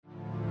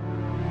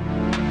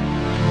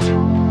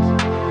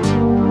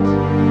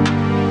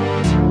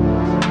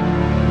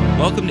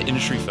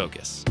Industry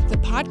Focus, the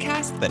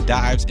podcast that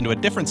dives into a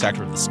different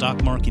sector of the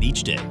stock market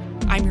each day.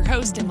 I'm your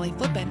host, Emily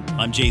Flippen.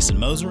 I'm Jason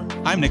Moser.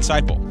 I'm Nick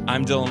Seipel.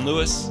 I'm Dylan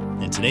Lewis.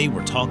 And today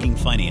we're talking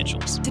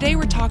financials. Today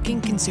we're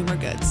talking consumer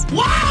goods.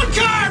 Wild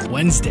card!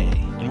 Wednesday.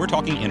 And we're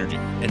talking energy.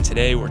 And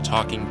today we're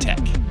talking tech.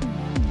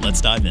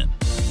 Let's dive in.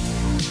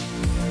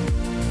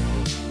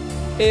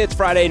 It's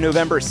Friday,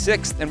 November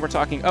 6th, and we're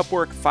talking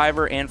Upwork,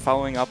 Fiverr, and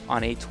following up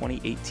on a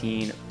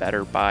 2018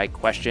 Better Buy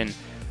question.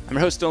 I'm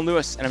your host, Dylan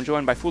Lewis, and I'm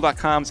joined by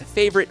Fool.com's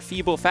favorite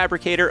feeble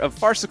fabricator of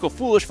farcical,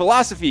 foolish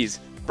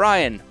philosophies,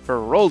 Brian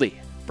Feroldi.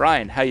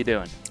 Brian, how you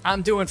doing?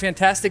 I'm doing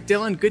fantastic,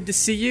 Dylan. Good to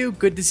see you.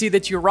 Good to see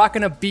that you're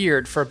rocking a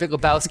beard for a Big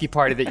Lebowski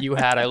party that you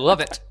had. I love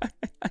it.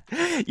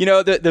 You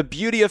know, the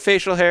beauty of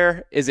facial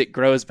hair is it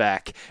grows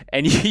back,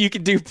 and you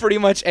can do pretty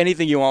much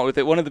anything you want with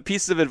it. One of the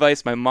pieces of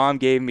advice my mom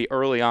gave me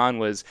early on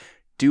was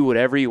do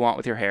whatever you want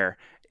with your hair.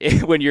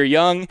 When you're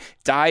young,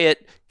 dye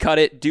it, cut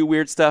it, do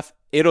weird stuff.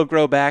 It'll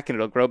grow back, and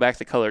it'll grow back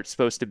the color it's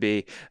supposed to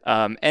be.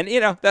 And, you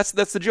know, that's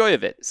the joy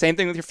of it. Same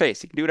thing with your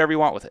face. You can do whatever you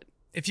want with it.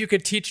 If you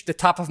could teach the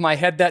top of my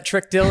head that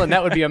trick, Dylan,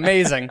 that would be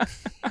amazing.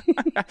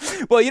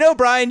 Well, you know,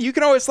 Brian, you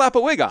can always slap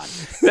a wig on.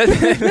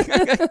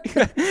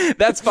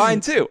 That's fine,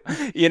 too.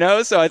 You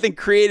know, so I think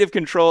creative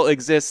control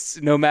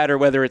exists no matter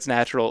whether it's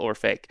natural or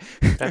fake.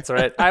 That's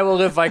right. I will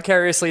live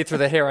vicariously through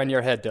the hair on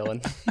your head,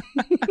 Dylan.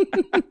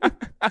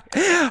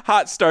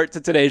 Hot start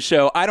to today's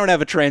show. I don't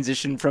have a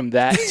transition from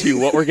that to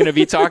what we're going to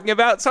be talking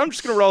about, so I'm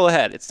just going to roll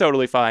ahead. It's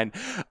totally fine.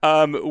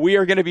 We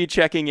are going to be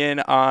checking in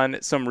on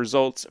some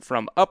results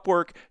from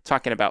Upwork,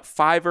 talking about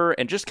Fiverr,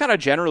 and just kind of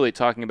generally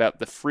talking about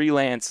the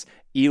freelance,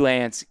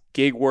 elance,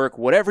 gig work,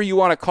 whatever you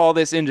want to call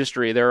this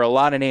industry. There are a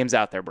lot of names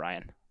out there,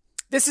 Brian.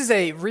 This is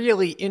a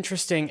really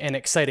interesting and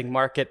exciting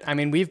market. I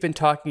mean, we've been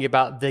talking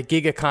about the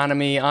gig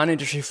economy on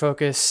Industry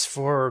Focus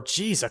for,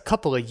 a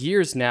couple of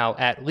years now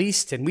at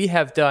least, and we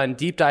have done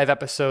deep dive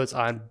episodes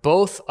on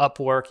both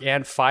Upwork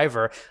and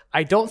Fiverr.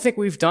 I don't think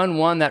we've done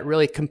one that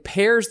really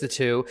compares the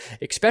two,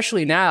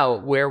 especially now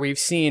where we've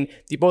seen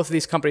both of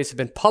these companies have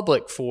been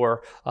public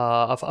for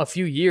a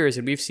few years,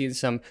 and we've seen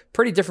some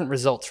pretty different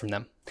results from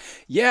them.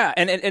 Yeah,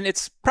 and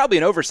it's probably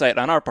an oversight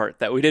on our part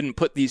that we didn't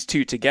put these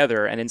two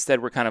together, and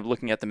instead we're kind of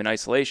looking at them in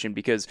isolation,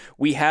 because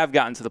we have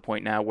gotten to the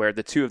point now where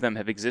the two of them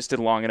have existed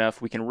long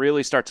enough. We can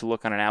really start to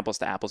look on an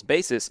apples-to-apples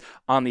basis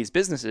on these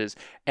businesses.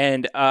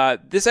 And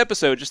this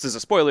episode, just as a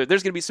spoiler,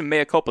 there's going to be some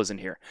mea culpas in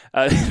here.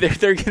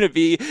 There are going to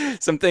be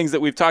some things that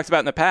we've talked about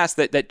in the past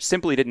that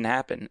simply didn't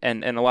happen,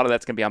 and a lot of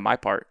that's going to be on my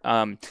part.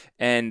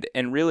 And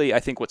really, I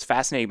think what's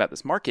fascinating about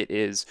this market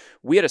is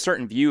we had a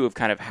certain view of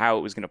kind of how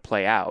it was going to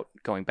play out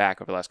going back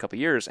over the last couple of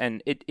years,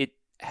 and it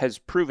has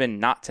proven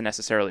not to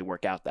necessarily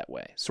work out that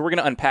way. So we're going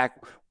to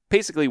unpack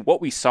basically what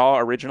we saw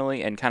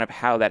originally and kind of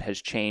how that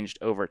has changed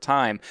over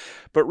time.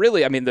 But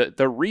really, I mean,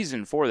 the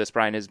reason for this,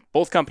 Brian, is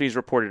both companies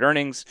reported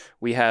earnings.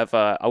 We have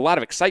a lot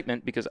of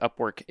excitement because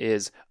Upwork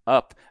is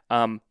up.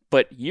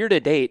 But year to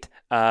date,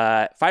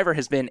 Fiverr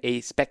has been a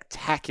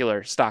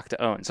spectacular stock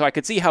to own. So I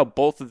could see how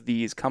both of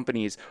these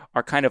companies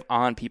are kind of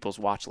on people's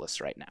watch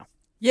lists right now.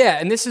 Yeah,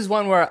 and this is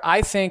one where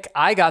I think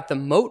I got the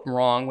moat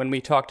wrong when we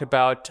talked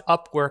about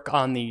Upwork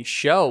on the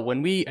show.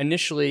 When we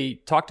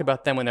initially talked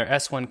about them when their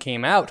S1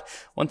 came out,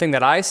 one thing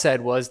that I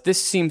said was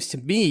this seems to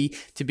me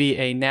to be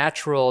a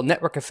natural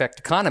network effect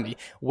economy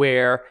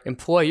where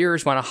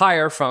employers want to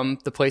hire from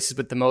the places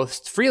with the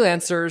most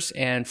freelancers,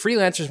 and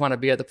freelancers want to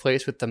be at the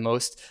place with the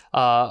most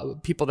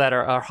people that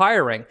are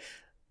hiring.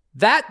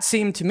 That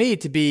seemed to me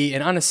to be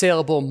an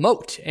unassailable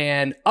moat,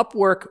 and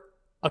Upwork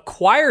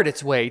acquired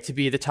its way to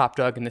be the top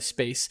dog in this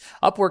space.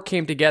 Upwork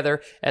came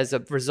together as a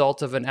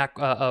result of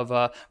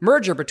a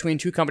merger between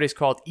two companies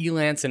called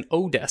Elance and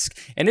Odesk.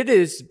 And it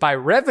is, by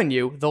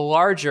revenue, the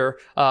larger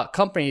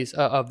companies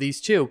of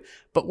these two.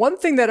 But one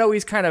thing that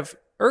always kind of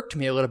irked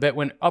me a little bit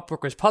when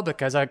Upwork was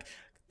public, I was like,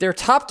 they're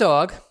top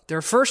dog,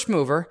 they're first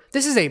mover,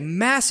 this is a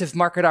massive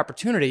market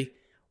opportunity.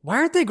 Why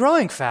aren't they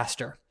growing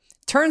faster?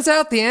 Turns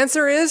out the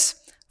answer is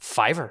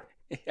Fiverr.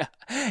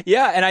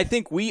 Yeah, and I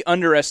think we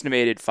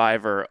underestimated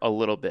Fiverr a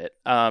little bit.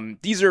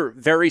 These are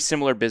very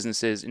similar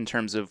businesses in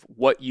terms of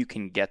what you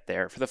can get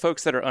there. For the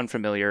folks that are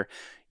unfamiliar,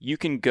 you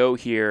can go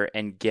here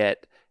and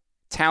get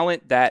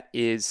talent that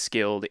is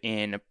skilled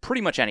in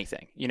pretty much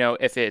anything. You know,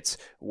 if it's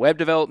web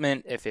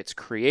development, if it's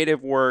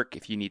creative work,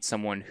 if you need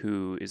someone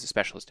who is a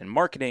specialist in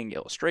marketing,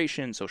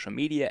 illustration, social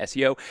media,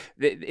 SEO,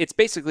 it's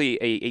basically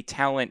a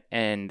talent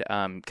and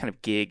kind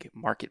of gig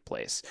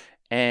marketplace.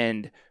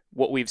 And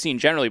what we've seen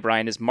generally,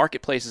 Brian, is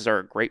marketplaces are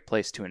a great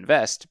place to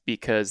invest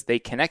because they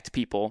connect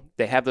people.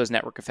 They have those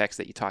network effects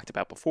that you talked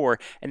about before,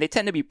 and they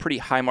tend to be pretty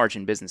high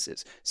margin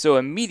businesses. So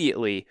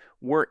immediately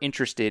we're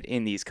interested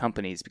in these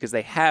companies because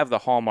they have the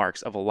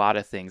hallmarks of a lot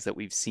of things that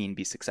we've seen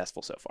be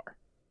successful so far.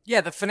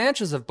 Yeah, the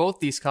financials of both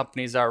these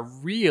companies are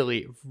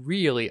really,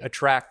 really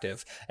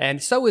attractive,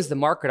 and so is the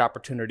market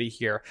opportunity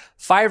here.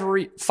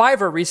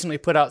 Fiverr recently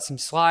put out some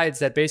slides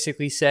that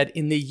basically said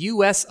in the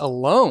U.S.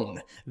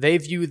 alone, they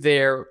view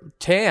their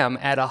TAM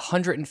at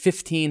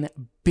 $115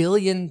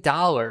 billion,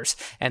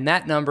 and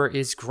that number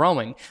is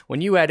growing.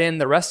 When you add in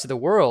the rest of the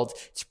world,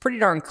 it's pretty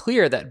darn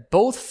clear that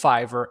both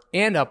Fiverr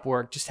and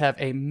Upwork just have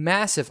a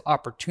massive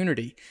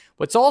opportunity.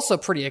 What's also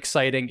pretty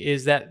exciting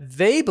is that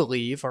they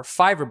believe, or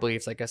Fiverr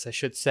believes, I guess I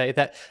should say,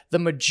 that the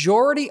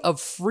majority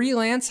of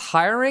freelance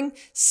hiring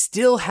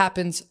still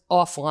happens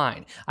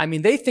offline. I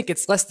mean, they think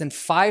it's less than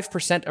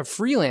 5% of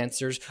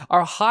freelancers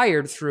are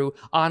hired through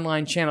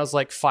online channels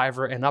like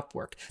Fiverr and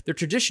Upwork. The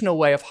traditional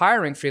way of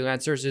hiring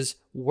freelancers is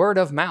word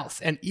of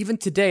mouth. And even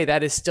today,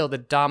 that is still the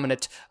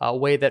dominant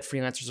way that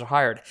freelancers are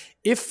hired.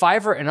 If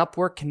Fiverr and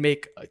Upwork can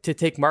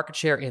take market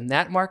share in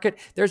that market,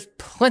 there's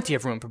plenty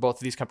of room for both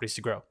of these companies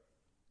to grow.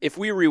 If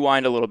we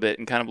rewind a little bit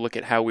and kind of look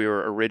at how we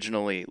were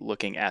originally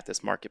looking at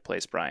this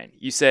marketplace, Brian,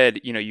 you said,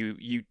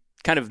 you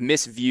kind of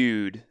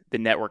misviewed the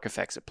network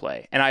effects at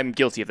play. And I'm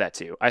guilty of that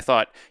too. I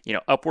thought,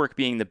 Upwork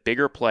being the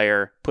bigger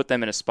player put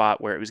them in a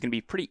spot where it was going to be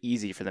pretty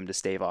easy for them to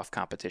stave off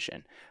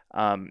competition.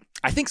 I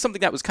think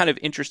something that was kind of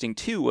interesting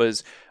too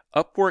was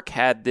Upwork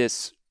had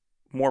this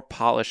more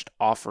polished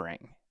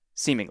offering,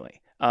 seemingly.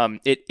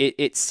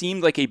 It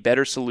seemed like a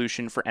better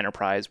solution for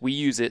enterprise. We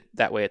use it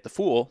that way at The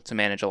Fool to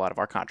manage a lot of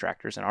our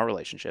contractors and our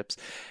relationships.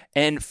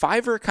 And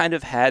Fiverr kind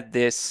of had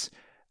this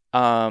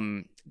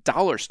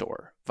dollar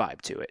store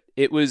vibe to it.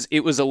 It was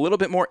a little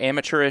bit more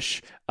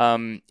amateurish.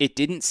 It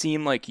didn't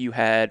seem like you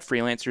had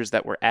freelancers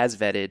that were as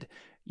vetted.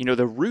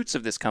 The roots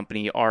of this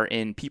company are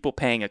in people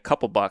paying a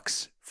couple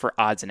bucks for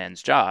odds and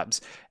ends jobs.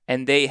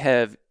 And they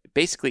have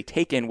basically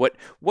taken what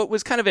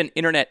was kind of an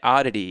internet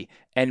oddity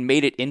and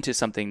made it into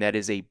something that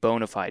is a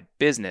bona fide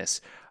business.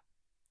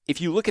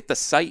 If you look at the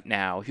site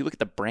now, if you look at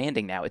the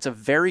branding now, it's a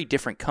very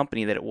different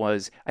company than it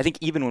was, I think,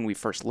 even when we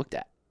first looked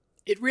at.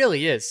 It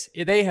really is.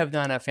 They have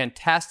done a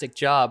fantastic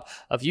job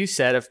of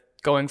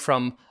going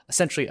from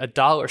essentially a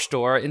dollar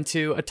store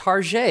into a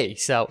Target,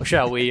 so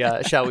shall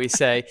we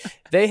say.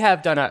 They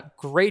have done a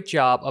great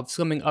job of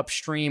swimming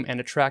upstream and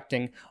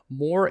attracting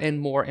more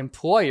and more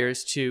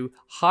employers to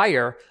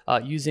hire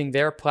using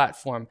their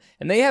platform.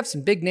 And they have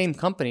some big name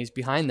companies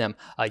behind them.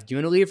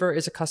 Unilever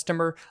is a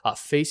customer,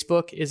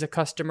 Facebook is a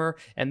customer,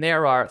 and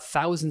there are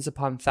thousands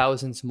upon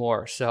thousands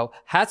more. So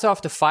hats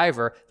off to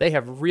Fiverr. They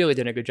have really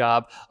done a good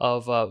job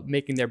of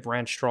making their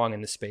brand strong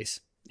in the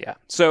space. Yeah.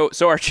 So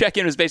our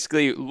check-in was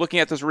basically looking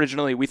at this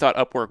originally. We thought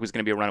Upwork was going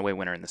to be a runaway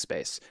winner in the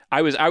space.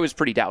 I was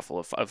pretty doubtful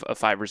of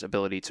Fiverr's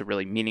ability to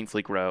really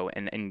meaningfully grow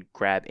and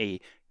grab a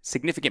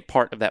significant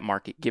part of that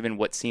market, given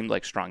what seemed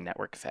like strong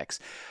network effects.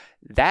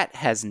 That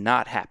has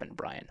not happened,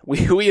 Brian.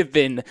 We have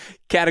been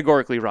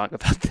categorically wrong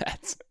about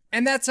that.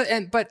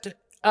 But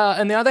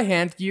on the other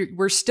hand,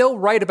 we're still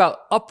right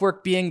about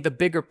Upwork being the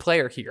bigger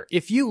player here.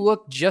 If you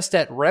look just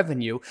at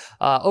revenue,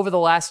 over the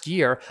last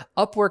year,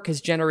 Upwork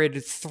has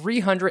generated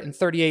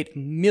 $338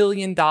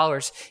 million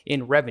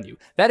in revenue.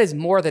 That is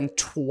more than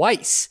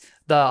twice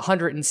the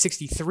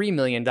 $163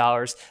 million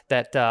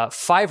that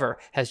Fiverr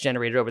has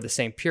generated over the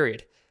same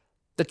period.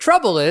 The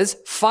trouble is,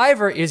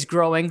 Fiverr is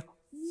growing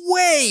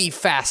way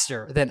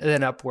faster than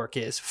Upwork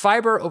is.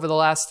 Fiverr over the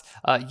last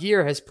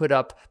year has put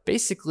up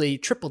basically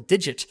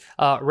triple-digit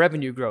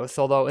revenue growth,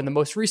 although in the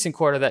most recent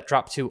quarter that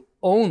dropped to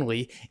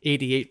only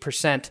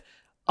 88%.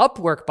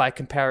 Upwork, by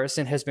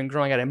comparison, has been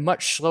growing at a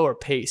much slower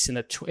pace in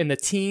the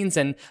teens,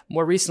 and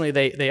more recently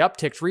they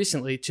upticked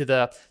recently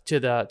to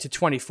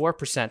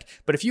 24%.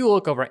 But if you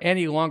look over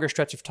any longer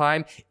stretch of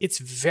time, it's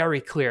very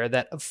clear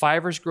that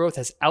Fiverr's growth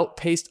has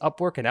outpaced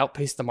Upwork and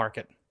outpaced the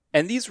market.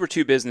 And these were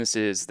two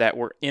businesses that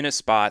were in a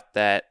spot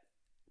that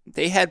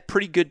they had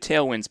pretty good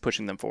tailwinds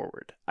pushing them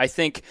forward. I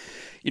think,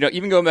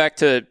 even going back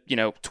to,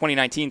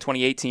 2019,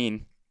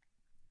 2018,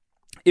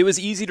 it was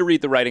easy to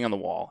read the writing on the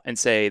wall and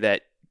say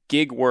that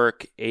gig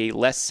work, a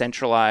less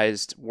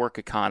centralized work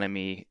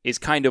economy, is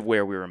kind of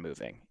where we were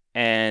moving.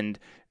 And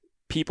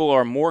people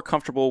are more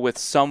comfortable with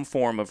some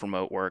form of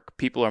remote work.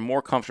 People are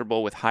more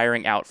comfortable with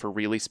hiring out for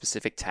really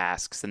specific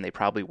tasks than they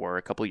probably were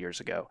a couple years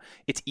ago.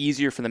 It's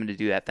easier for them to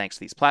do that thanks to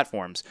these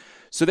platforms.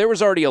 So there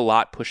was already a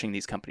lot pushing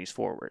these companies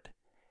forward.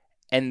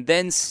 And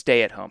then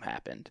stay-at-home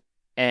happened.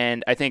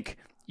 And I think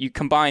you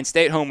combine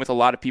stay-at-home with a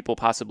lot of people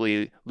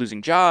possibly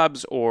losing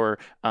jobs or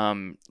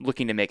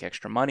looking to make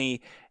extra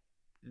money.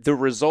 The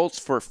results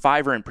for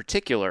Fiverr in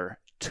particular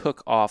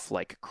took off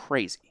like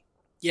crazy.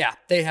 Yeah,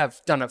 they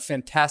have done a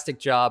fantastic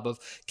job of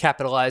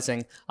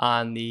capitalizing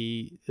on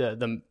the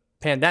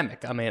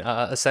pandemic. I mean,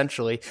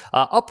 essentially,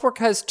 Upwork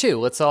has too.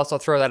 Let's also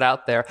throw that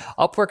out there.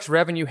 Upwork's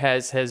revenue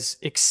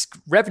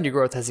revenue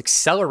growth has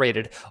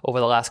accelerated over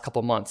the last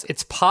couple months.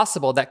 It's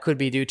possible that could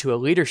be due to a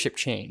leadership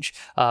change.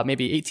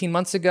 Maybe 18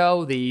 months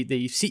ago, the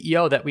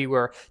CEO that we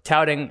were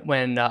touting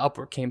when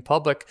Upwork came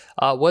public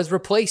was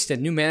replaced,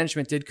 and new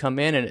management did come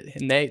in,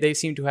 and they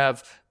seem to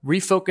have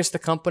refocused the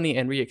company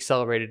and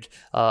re-accelerated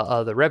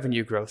the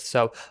revenue growth.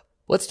 So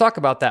let's talk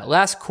about that.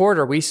 Last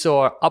quarter, we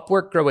saw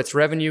Upwork grow its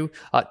revenue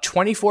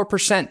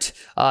 24%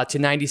 to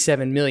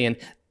 $97 million.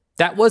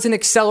 That was an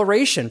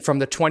acceleration from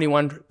the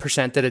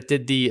 21% that it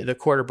did the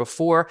quarter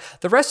before.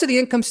 The rest of the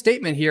income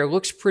statement here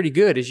looks pretty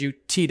good as you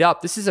teed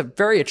up. This is a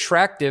very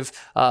attractive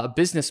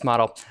business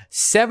model.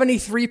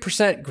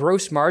 73%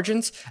 gross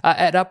margins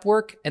at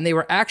Upwork, and they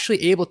were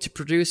actually able to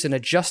produce an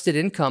adjusted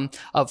income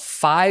of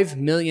 $5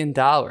 million.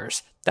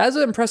 That's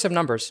impressive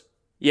numbers.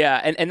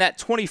 Yeah, and that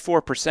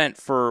 24%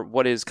 for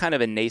what is kind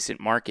of a nascent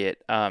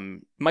market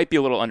might be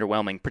a little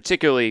underwhelming,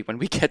 particularly when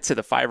we get to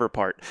the Fiverr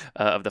part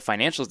of the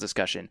financials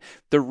discussion.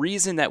 The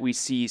reason that we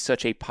see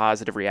such a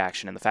positive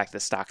reaction and the fact that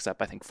the stock's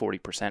up, I think,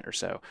 40% or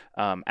so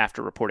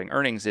after reporting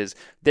earnings is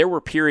there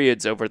were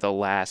periods over the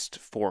last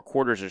 4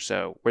 quarters or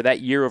so where that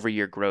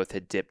year-over-year growth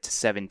had dipped to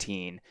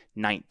 17,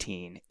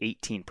 19,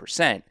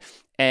 18%.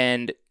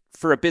 And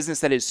for a business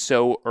that is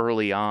so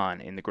early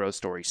on in the growth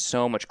story,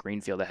 so much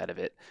greenfield ahead of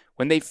it,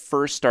 when they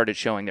first started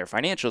showing their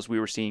financials, we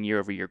were seeing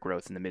year-over-year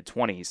growth in the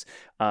mid-20s.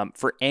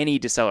 For any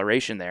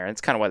deceleration there, and it's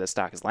kind of why the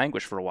stock has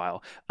languished for a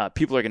while,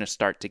 people are going to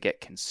start to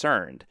get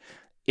concerned.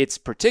 It's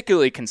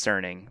particularly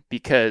concerning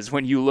because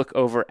when you look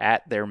over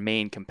at their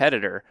main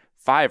competitor,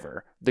 Fiverr,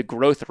 the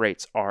growth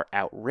rates are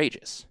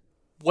outrageous.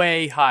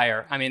 Way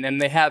higher. I mean,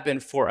 and they have been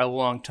for a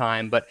long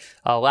time, but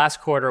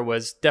last quarter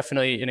was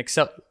definitely a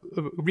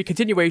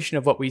continuation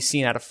of what we've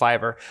seen out of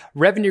Fiverr.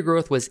 Revenue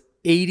growth was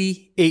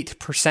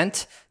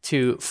 88%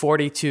 to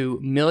 42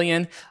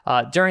 million.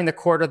 During the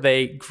quarter,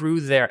 they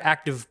grew their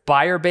active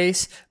buyer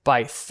base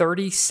by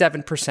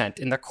 37%.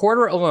 In the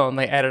quarter alone,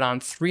 they added on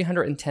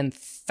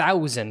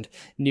 310,000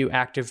 new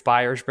active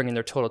buyers, bringing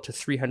their total to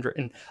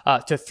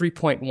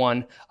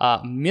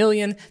 3.1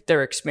 million.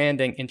 They're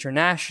expanding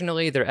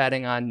internationally. They're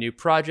adding on new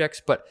projects.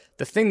 But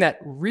the thing that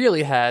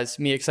really has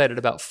me excited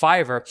about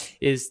Fiverr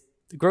is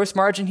the gross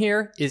margin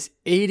here is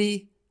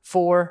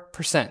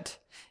 84%.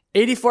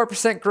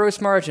 84%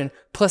 gross margin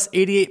plus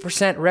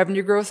 88%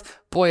 revenue growth.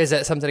 Boy, is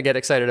that something to get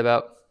excited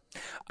about.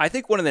 I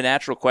think one of the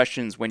natural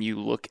questions when you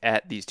look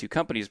at these two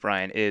companies,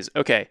 Brian, is,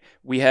 okay,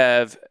 we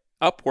have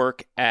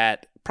Upwork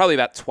at probably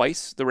about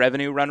twice the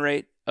revenue run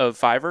rate of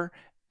Fiverr,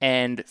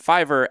 and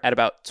Fiverr at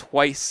about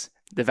twice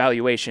the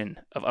valuation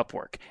of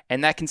Upwork.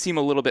 And that can seem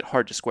a little bit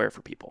hard to square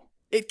for people.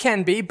 It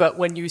can be, but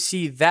when you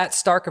see that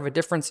stark of a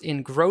difference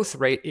in growth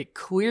rate, it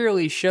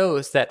clearly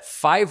shows that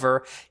Fiverr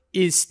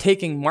is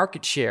taking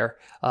market share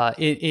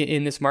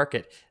in this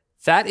market.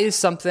 That is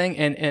something,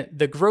 and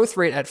the growth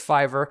rate at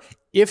Fiverr,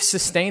 if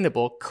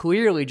sustainable,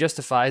 clearly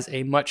justifies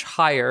a much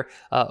higher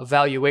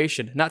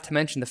valuation, not to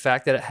mention the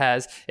fact that it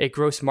has a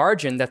gross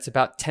margin that's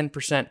about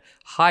 10%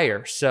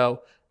 higher.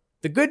 So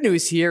the good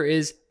news here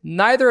is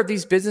neither of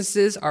these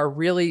businesses are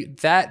really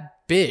that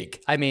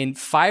big. I mean,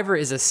 Fiverr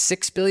is a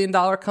 $6 billion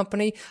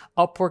company.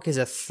 Upwork is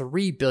a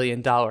 $3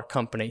 billion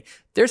company.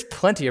 There's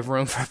plenty of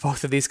room for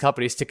both of these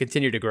companies to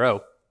continue to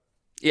grow.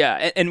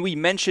 Yeah, and we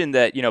mentioned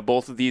that,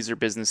 both of these are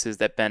businesses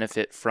that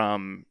benefit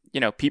from,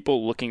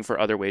 people looking for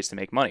other ways to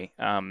make money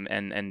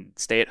and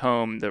stay at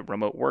home, the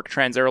remote work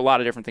trends. There are a lot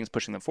of different things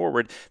pushing them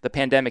forward. The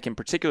pandemic in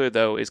particular,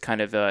 though, is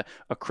kind of a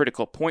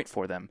critical point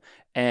for them.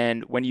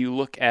 And when you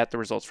look at the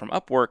results from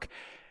Upwork,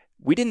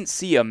 we didn't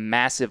see a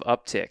massive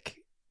uptick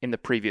in the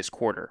previous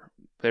quarter.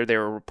 They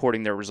were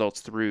reporting their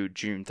results through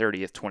June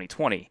 30th,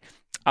 2020.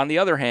 On the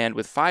other hand,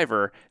 with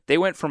Fiverr, they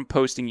went from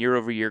posting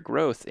year-over-year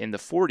growth in the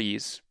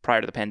 40s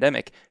prior to the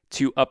pandemic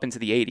to up into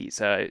the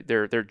 80s.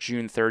 Their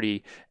June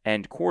 30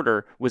 end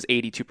quarter was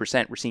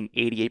 82%. We're seeing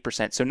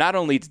 88%. So not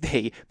only did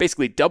they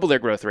basically double their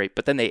growth rate,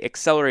 but then they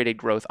accelerated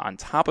growth on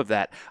top of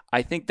that.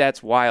 I think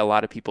that's why a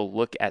lot of people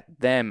look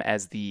at them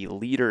as the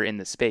leader in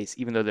the space,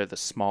 even though they're the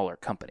smaller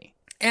company.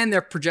 And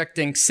they're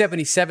projecting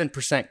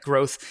 77%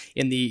 growth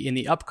in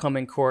the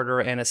upcoming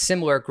quarter and a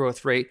similar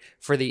growth rate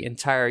for the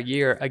entire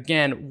year.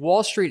 Again,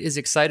 Wall Street is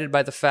excited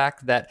by the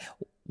fact that,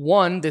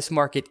 one, this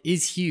market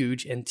is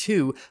huge, and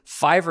two,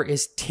 Fiverr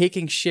is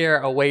taking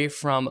share away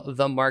from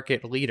the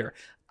market leader.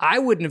 I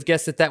wouldn't have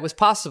guessed that was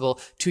possible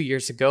 2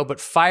 years ago, but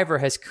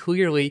Fiverr has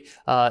clearly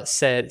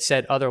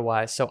said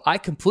otherwise. So I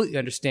completely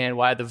understand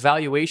why the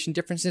valuation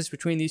differences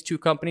between these two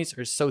companies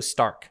are so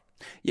stark.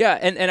 Yeah,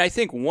 and I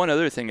think one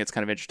other thing that's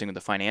kind of interesting with the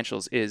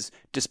financials is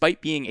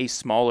despite being a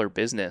smaller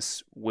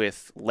business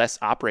with less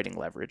operating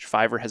leverage,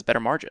 Fiverr has better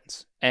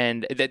margins.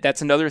 And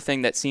that's another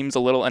thing that seems a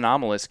little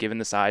anomalous given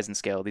the size and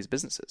scale of these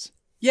businesses.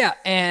 Yeah,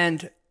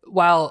 and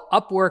while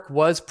Upwork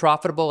was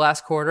profitable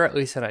last quarter, at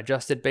least on an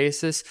adjusted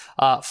basis,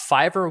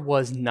 Fiverr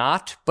was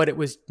not, but it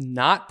was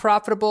not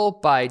profitable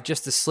by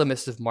just the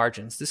slimmest of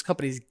margins. This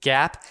company's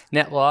GAAP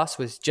net loss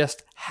was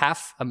just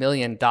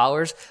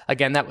 $500,000.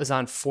 Again, that was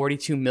on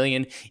 $42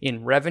 million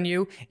in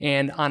revenue.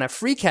 And on a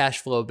free cash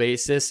flow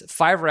basis,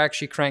 Fiverr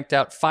actually cranked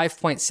out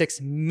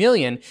 $5.6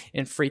 million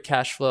in free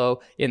cash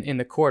flow in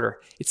the quarter.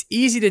 It's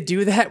easy to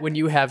do that when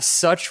you have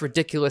such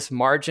ridiculous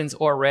margins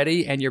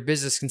already and your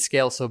business can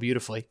scale so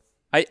beautifully.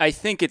 I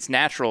think it's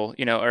natural,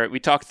 or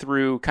we talked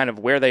through kind of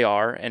where they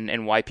are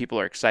and why people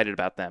are excited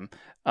about them.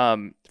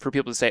 For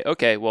people to say,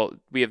 okay, well,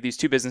 we have these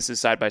two businesses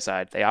side by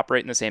side. They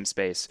operate in the same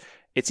space.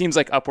 It seems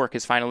like Upwork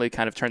has finally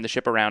kind of turned the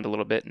ship around a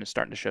little bit and is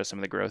starting to show some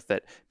of the growth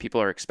that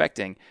people are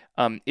expecting.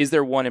 Is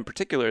there one in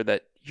particular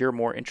that you're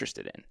more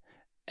interested in.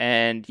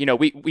 And,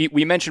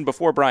 we mentioned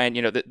before, Brian,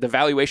 the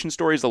valuation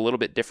story is a little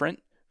bit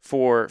different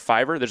for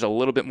Fiverr. There's a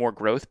little bit more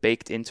growth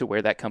baked into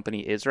where that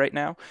company is right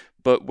now.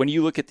 But when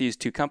you look at these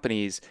two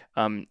companies,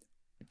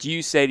 do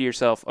you say to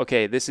yourself,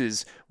 okay, this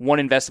is one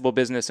investable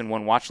business and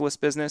one watch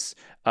list business,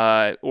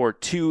 or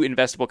two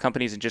investable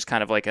companies and just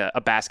kind of like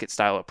a basket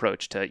style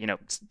approach to,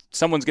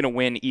 someone's going to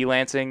win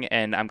e-Lansing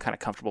and I'm kind of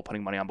comfortable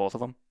putting money on both of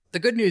them? The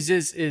good news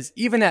is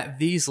even at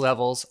these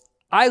levels,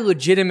 I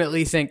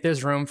legitimately think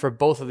there's room for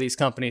both of these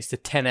companies to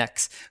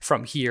 10x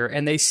from here,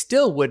 and they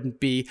still wouldn't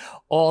be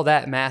all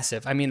that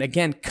massive. I mean,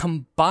 again,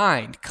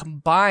 combined,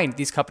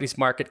 these companies'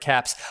 market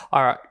caps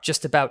are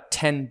just about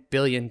 $10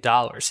 billion.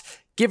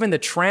 Given the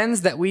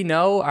trends that we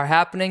know are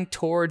happening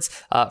towards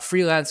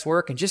freelance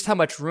work and just how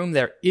much room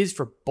there is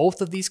for both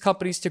of these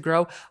companies to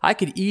grow, I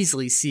could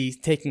easily see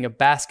taking a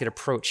basket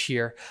approach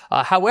here.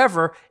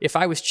 However, if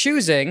I was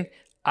choosing,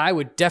 I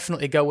would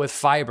definitely go with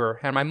Fiverr,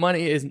 and my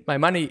money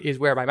is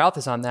where my mouth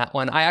is on that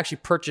one. I actually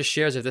purchased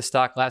shares of this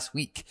stock last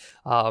week,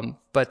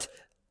 but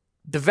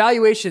the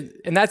valuation,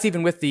 and that's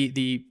even with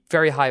the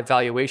very high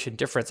valuation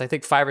difference. I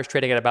think Fiverr is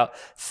trading at about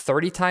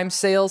 30 times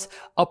sales,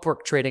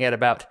 Upwork trading at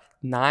about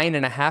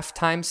 9.5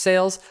 times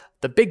sales.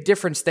 The big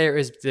difference there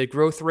is the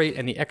growth rate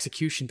and the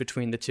execution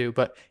between the two.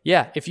 But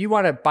yeah, if you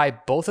want to buy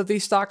both of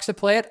these stocks to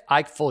play it,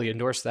 I fully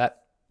endorse that.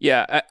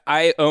 Yeah,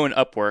 I own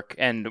Upwork,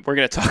 and we're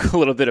going to talk a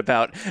little bit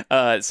about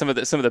some of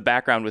the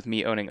background with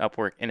me owning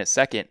Upwork in a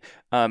second.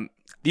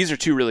 These are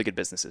two really good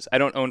businesses. I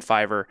don't own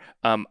Fiverr.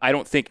 I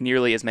don't think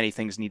nearly as many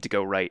things need to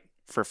go right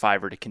for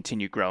Fiverr to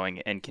continue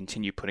growing and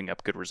continue putting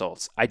up good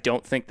results. I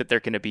don't think that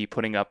they're going to be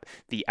putting up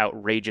the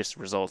outrageous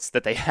results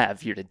that they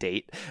have year to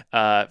date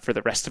for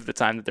the rest of the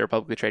time that they're a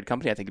publicly traded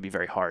company. I think it'd be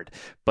very hard.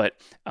 But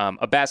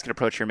a basket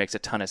approach here makes a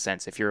ton of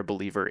sense if you're a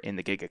believer in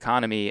the gig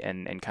economy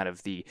and kind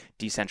of the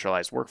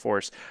decentralized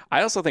workforce.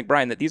 I also think,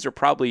 Brian, that these are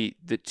probably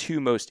the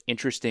two most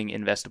interesting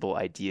investable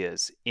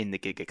ideas in the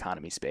gig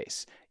economy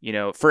space.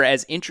 For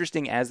as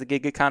interesting as the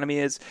gig economy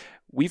is,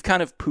 we've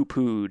kind of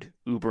poo-pooed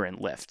Uber and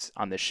Lyft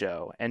on this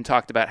show and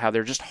talked about how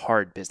they're just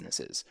hard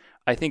businesses.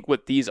 I think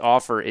what these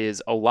offer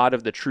is a lot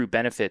of the true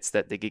benefits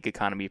that the gig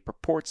economy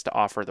purports to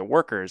offer the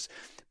workers,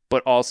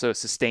 but also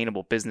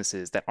sustainable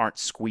businesses that aren't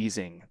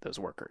squeezing those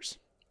workers.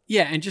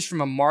 Yeah, and just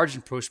from a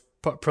margin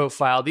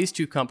profile, these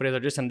two companies are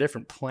just on a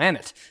different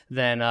planet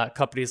than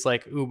companies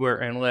like Uber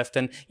and Lyft.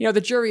 And,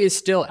 the jury is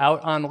still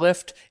out on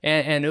Lyft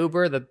and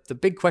Uber. The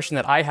big question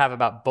that I have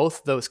about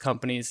both those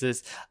companies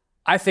is,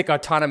 I think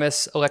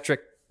autonomous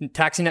electric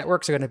taxi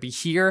networks are going to be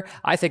here.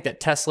 I think that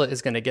Tesla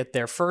is going to get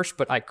there first,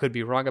 but I could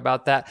be wrong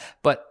about that.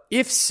 But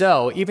if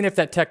so, even if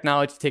that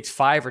technology takes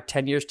 5 or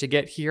 10 years to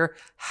get here,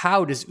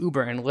 how does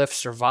Uber and Lyft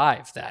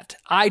survive that?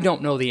 I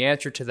don't know the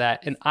answer to that,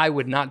 and I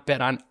would not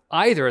bet on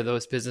either of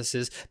those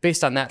businesses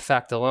based on that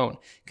fact alone.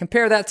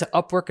 Compare that to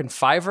Upwork and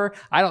Fiverr.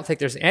 I don't think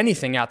there's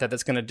anything out there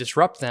that's going to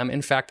disrupt them.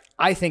 In fact,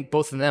 I think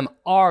both of them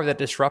are the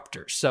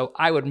disruptors. So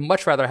I would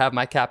much rather have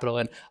my capital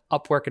in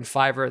Upwork and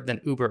Fiverr than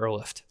Uber or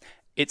Lyft.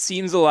 It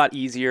seems a lot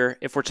easier.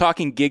 If we're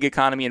talking gig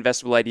economy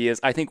investable ideas,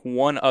 I think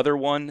one other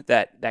one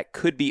that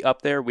could be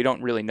up there, we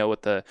don't really know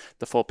what the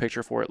full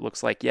picture for it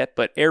looks like yet,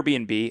 but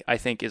Airbnb, I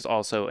think, is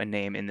also a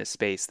name in this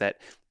space that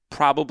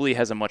probably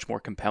has a much more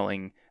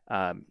compelling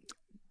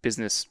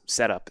business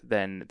setup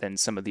than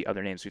some of the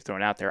other names we've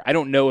thrown out there. I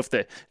don't know if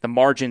the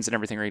margins and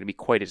everything are going to be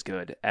quite as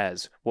good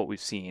as what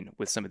we've seen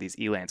with some of these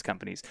e-Lans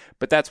companies,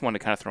 but that's one to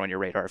kind of throw on your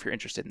radar if you're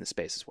interested in the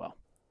space as well.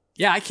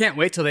 Yeah, I can't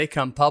wait till they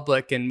come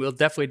public, and we'll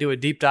definitely do a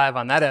deep dive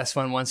on that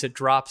S1 once it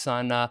drops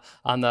on the.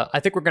 I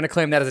think we're going to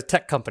claim that as a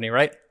tech company,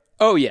 right?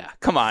 Oh yeah,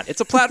 come on, it's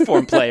a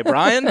platform play,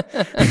 Brian.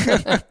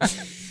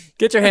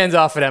 Get your hands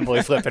off it,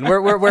 Emily Flippin.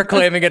 We're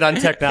claiming it on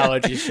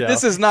Technology Show.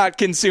 This is not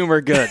consumer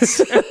goods.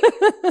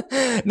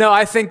 No,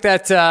 I think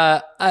that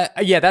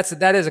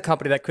that is a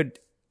company that could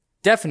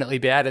definitely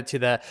be added to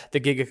the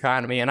gig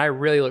economy, and I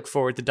really look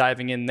forward to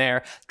diving in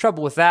there.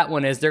 Trouble with that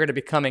one is they're going to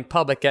be coming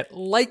public at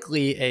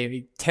likely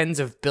a tens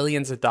of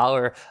billions of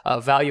dollar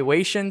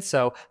valuation,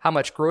 so how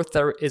much growth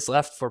there is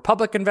left for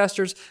public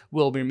investors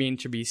will remain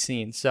to be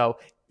seen. So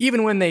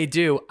even when they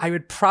do, I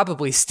would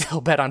probably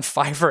still bet on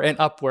Fiverr and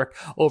Upwork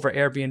over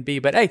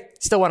Airbnb, but hey,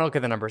 still want to look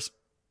at the numbers.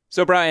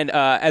 So Brian,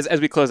 as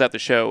we close out the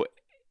show,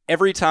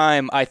 every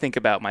time I think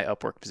about my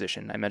Upwork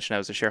position, I mentioned I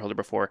was a shareholder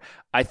before,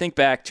 I think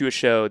back to a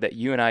show that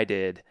you and I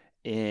did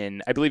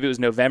in, I believe it was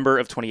November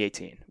of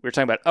 2018. We were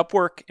talking about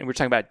Upwork and we were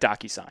talking about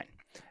DocuSign.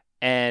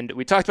 And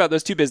we talked about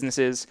those two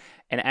businesses.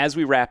 And as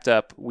we wrapped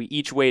up, we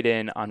each weighed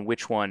in on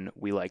which one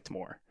we liked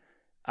more.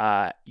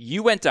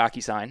 You went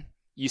DocuSign.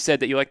 You said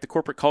that you liked the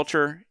corporate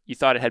culture, you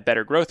thought it had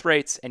better growth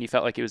rates, and you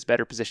felt like it was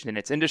better positioned in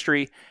its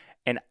industry.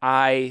 And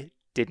I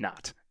did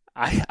not.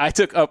 I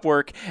took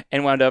Upwork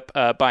and wound up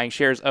buying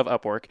shares of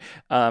Upwork,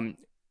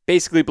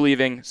 basically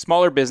believing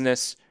smaller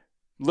business,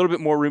 a little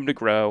bit more room to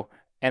grow,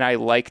 and I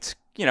liked,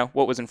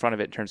 what was in front of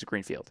it in terms of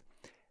greenfield.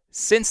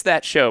 Since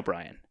that show,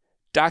 Brian,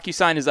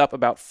 DocuSign is up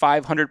about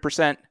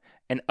 500%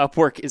 and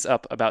Upwork is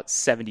up about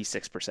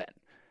 76%.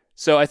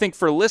 So I think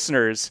for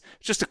listeners,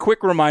 just a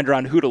quick reminder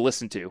on who to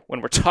listen to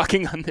when we're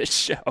talking on this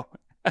show.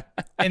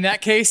 In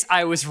that case,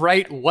 I was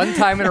right one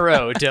time in a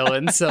row,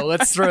 Dylan. So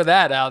let's throw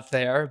that out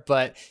there.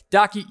 But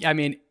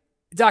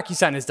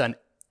DocuSign has done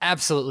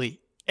absolutely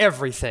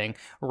everything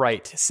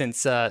right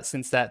since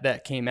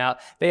that came out.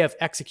 They have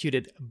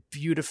executed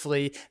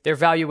beautifully. Their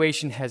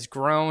valuation has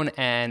grown,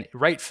 and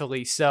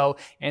rightfully so,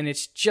 and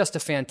it's just a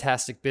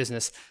fantastic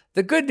business.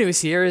 The good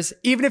news here is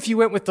even if you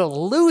went with the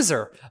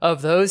loser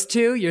of those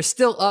two, you're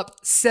still up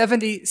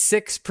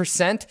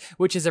 76%,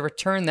 which is a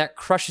return that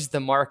crushes the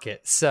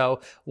market.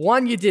 So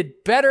one, you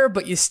did better,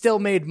 but you still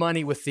made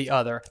money with the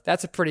other.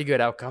 That's a pretty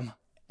good outcome.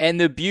 And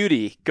the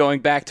beauty, going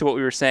back to what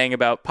we were saying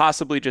about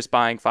possibly just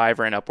buying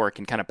Fiverr and Upwork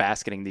and kind of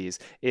basketing these,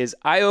 is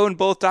I own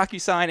both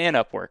DocuSign and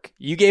Upwork.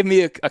 You gave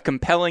me a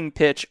compelling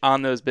pitch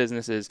on those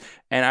businesses,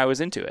 and I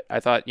was into it. I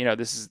thought,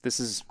 this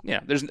is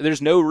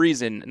there's no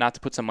reason not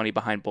to put some money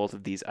behind both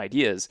of these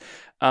ideas.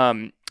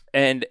 And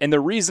the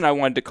reason I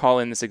wanted to call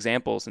in this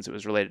example, since it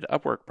was related to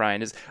Upwork,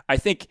 Brian, is I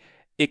think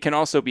it can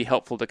also be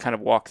helpful to kind of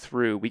walk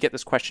through. We get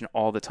this question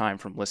all the time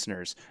from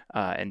listeners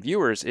and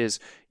viewers is,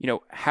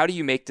 how do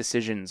you make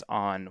decisions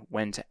on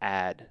when to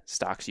add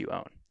stocks you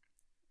own?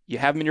 You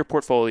have them in your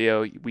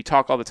portfolio. We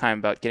talk all the time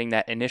about getting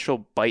that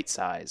initial bite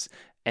size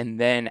and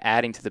then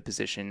adding to the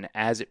position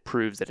as it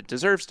proves that it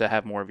deserves to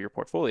have more of your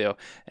portfolio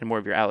and more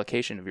of your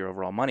allocation of your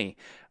overall money.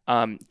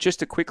 Just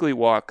to quickly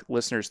walk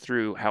listeners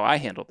through how I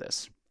handle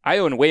this. I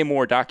own way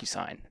more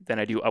DocuSign than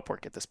I do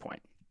Upwork at this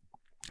point.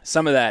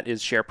 Some of that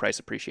is share price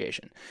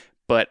appreciation,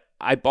 but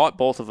I bought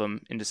both of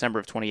them in December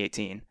of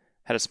 2018,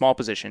 had a small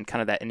position,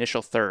 kind of that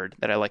initial third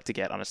that I like to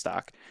get on a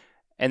stock.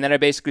 And then I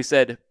basically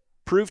said,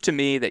 prove to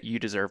me that you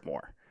deserve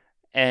more.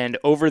 And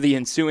over the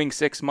ensuing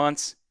 6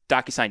 months,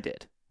 DocuSign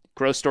did.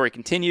 Growth story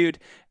continued,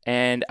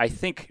 and I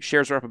think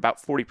shares were up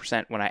about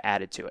 40% when I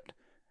added to it.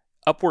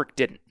 Upwork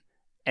didn't,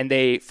 and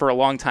they, for a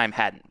long time,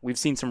 hadn't. We've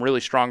seen some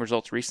really strong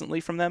results recently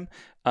from them.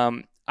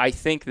 I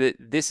think that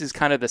this is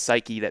kind of the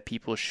psyche that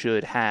people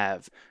should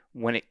have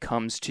when it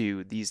comes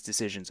to these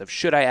decisions of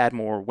should I add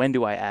more, when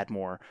do I add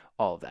more,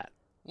 all of that.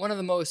 One of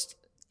the most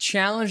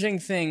challenging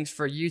things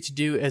for you to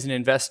do as an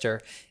investor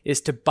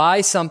is to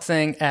buy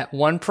something at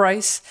one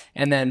price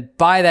and then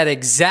buy that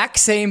exact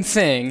same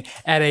thing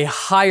at a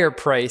higher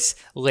price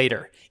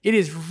later. It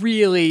is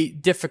really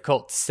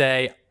difficult to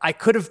say, I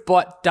could have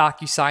bought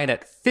DocuSign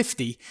at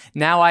 50.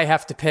 Now I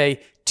have to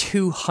pay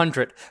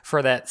 200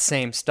 for that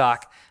same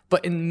stock.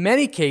 But in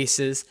many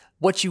cases,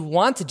 what you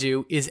want to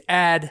do is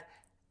add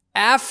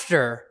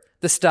after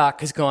the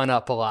stock has gone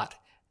up a lot.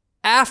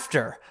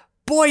 After.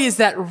 Boy, is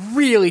that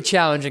really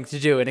challenging to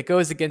do. And it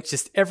goes against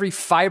just every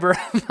fiber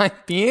of my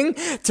being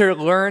to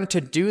learn to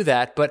do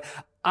that. But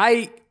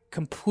I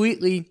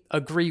completely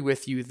agree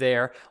with you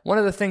there. One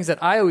of the things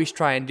that I always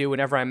try and do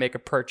whenever I make a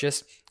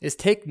purchase is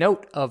take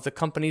note of the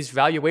company's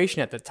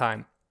valuation at the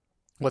time.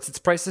 What's its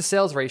price to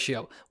sales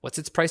ratio? What's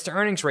its price to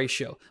earnings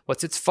ratio?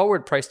 What's its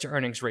forward price to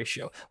earnings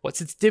ratio? What's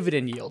its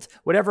dividend yield?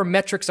 Whatever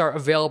metrics are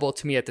available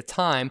to me at the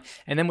time.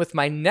 And then with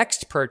my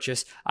next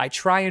purchase, I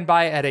try and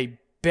buy at a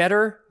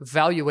better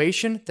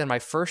valuation than my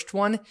first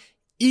one,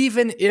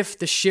 even if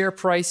the share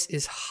price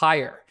is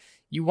higher.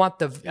 You want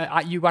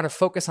to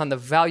focus on the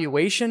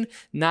valuation,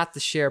 not the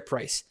share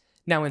price.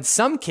 Now, in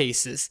some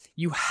cases,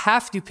 you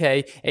have to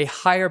pay a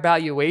higher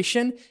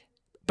valuation,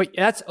 but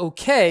that's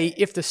okay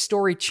if the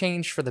story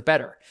changed for the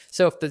better.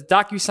 So if the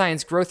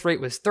DocuSign's growth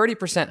rate was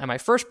 30% on my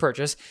first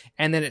purchase,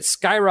 and then it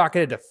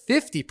skyrocketed to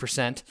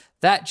 50%,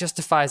 that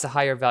justifies a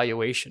higher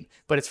valuation.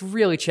 But it's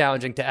really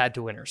challenging to add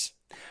to winners.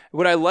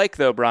 What I like,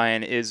 though,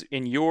 Brian, is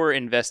in your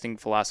investing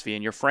philosophy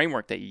and your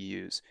framework that you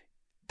use,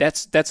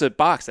 that's a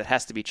box that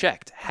has to be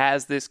checked.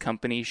 Has this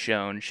company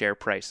shown share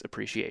price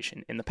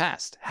appreciation in the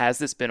past? Has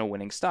this been a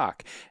winning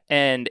stock?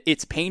 And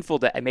it's painful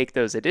to make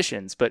those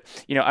additions, but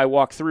I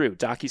walk through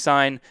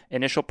DocuSign,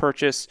 initial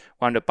purchase,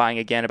 wound up buying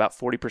again about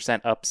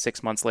 40% up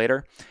 6 months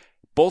later.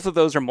 Both of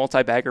those are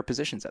multi-bagger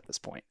positions at this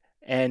point.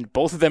 And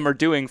both of them are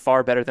doing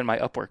far better than my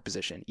Upwork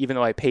position, even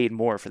though I paid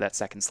more for that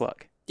second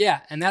slug.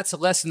 Yeah, and that's a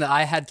lesson that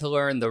I had to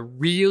learn the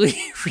really,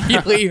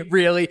 really,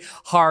 really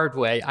hard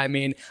way. I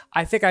mean,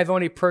 I think I've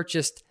only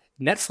purchased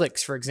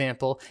Netflix, for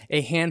example,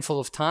 a handful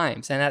of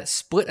times, and at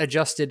split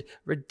adjusted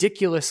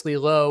ridiculously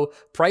low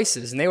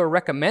prices. And they were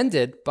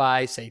recommended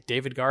by, say,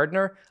 David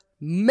Gardner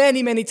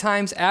many, many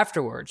times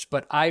afterwards.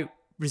 But I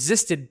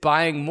resisted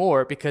buying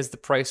more because the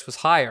price was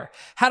higher.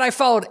 Had I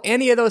followed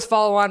any of those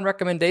follow-on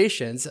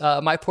recommendations,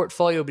 my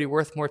portfolio would be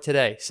worth more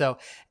today. So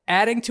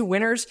adding to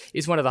winners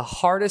is one of the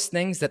hardest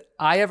things that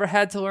I ever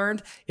had to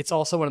learn. It's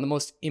also one of the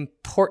most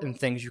important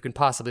things you can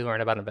possibly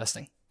learn about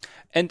investing.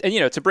 And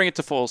to bring it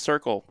to full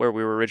circle, where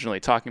we were originally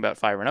talking about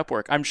Fiverr and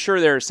Upwork, I'm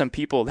sure there are some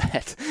people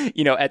that,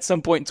 at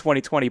some point in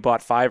 2020 bought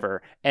Fiverr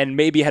and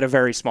maybe had a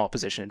very small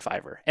position in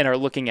Fiverr and are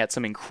looking at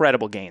some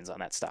incredible gains on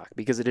that stock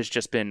because it has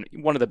just been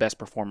one of the best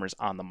performers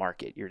on the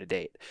market year to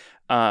date.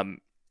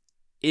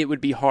 It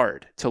would be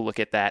hard to look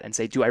at that and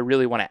say, do I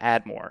really want to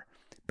add more?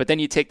 But then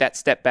you take that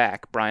step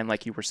back, Brian,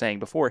 like you were saying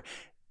before,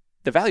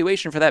 the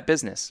valuation for that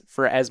business,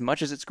 for as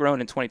much as it's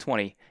grown in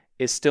 2020,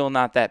 is still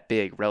not that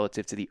big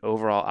relative to the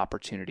overall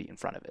opportunity in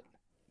front of it.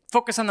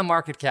 Focus on the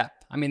market cap.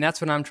 I mean,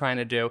 that's what I'm trying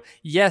to do.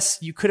 Yes,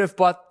 you could have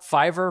bought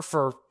Fiverr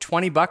for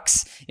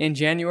 $20 in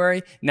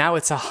January. Now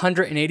it's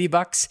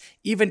 $180.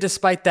 Even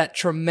despite that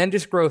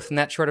tremendous growth in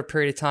that shorter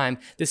period of time,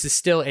 this is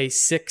still a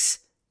 $6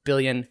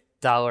 billion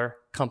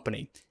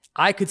company.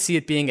 I could see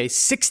it being a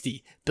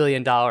 $60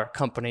 billion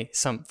company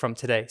from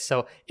today.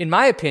 So in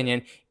my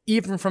opinion,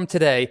 even from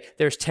today,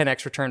 there's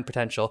 10x return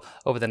potential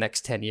over the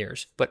next 10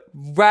 years. But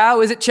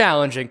wow, is it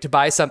challenging to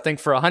buy something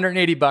for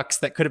 $180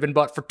 that could have been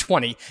bought for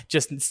 $20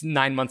 just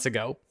 9 months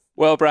ago.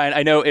 Well, Brian,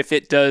 I know if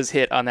it does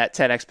hit on that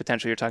 10x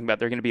potential you're talking about,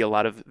 there are going to be a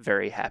lot of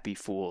very happy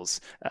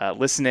fools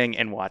listening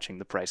and watching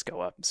the price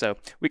go up. So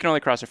we can only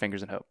cross our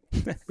fingers and hope.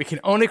 We can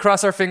only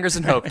cross our fingers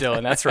and hope,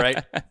 Dylan. That's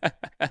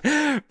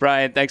right.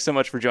 Brian, thanks so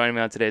much for joining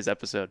me on today's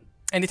episode.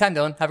 Anytime,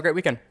 Dylan. Have a great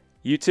weekend.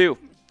 You too.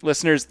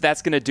 Listeners,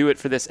 that's going to do it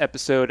for this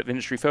episode of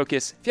Industry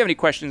Focus. If you have any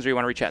questions or you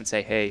want to reach out and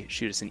say, hey,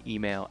 shoot us an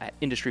email at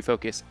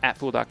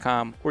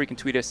industryfocus@fool.com, or you can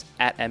tweet us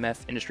at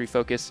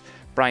MFIndustryFocus.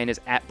 Brian is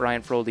at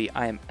Brian Frolde.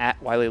 I am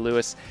at Wiley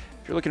Lewis.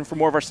 If you're looking for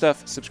more of our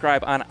stuff,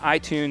 subscribe on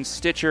iTunes,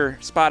 Stitcher,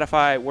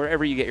 Spotify,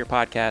 wherever you get your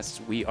podcasts.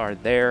 We are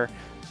there.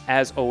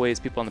 As always,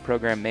 people on the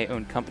program may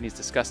own companies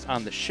discussed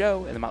on the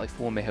show, and the Motley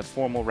Fool may have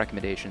formal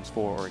recommendations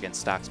for or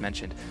against stocks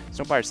mentioned. So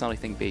don't buy or sell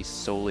anything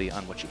based solely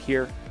on what you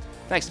hear.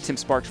 Thanks to Tim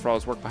Sparks for all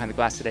his work behind the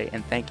glass today,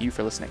 and thank you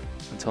for listening.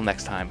 Until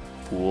next time,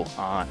 Fool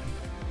on.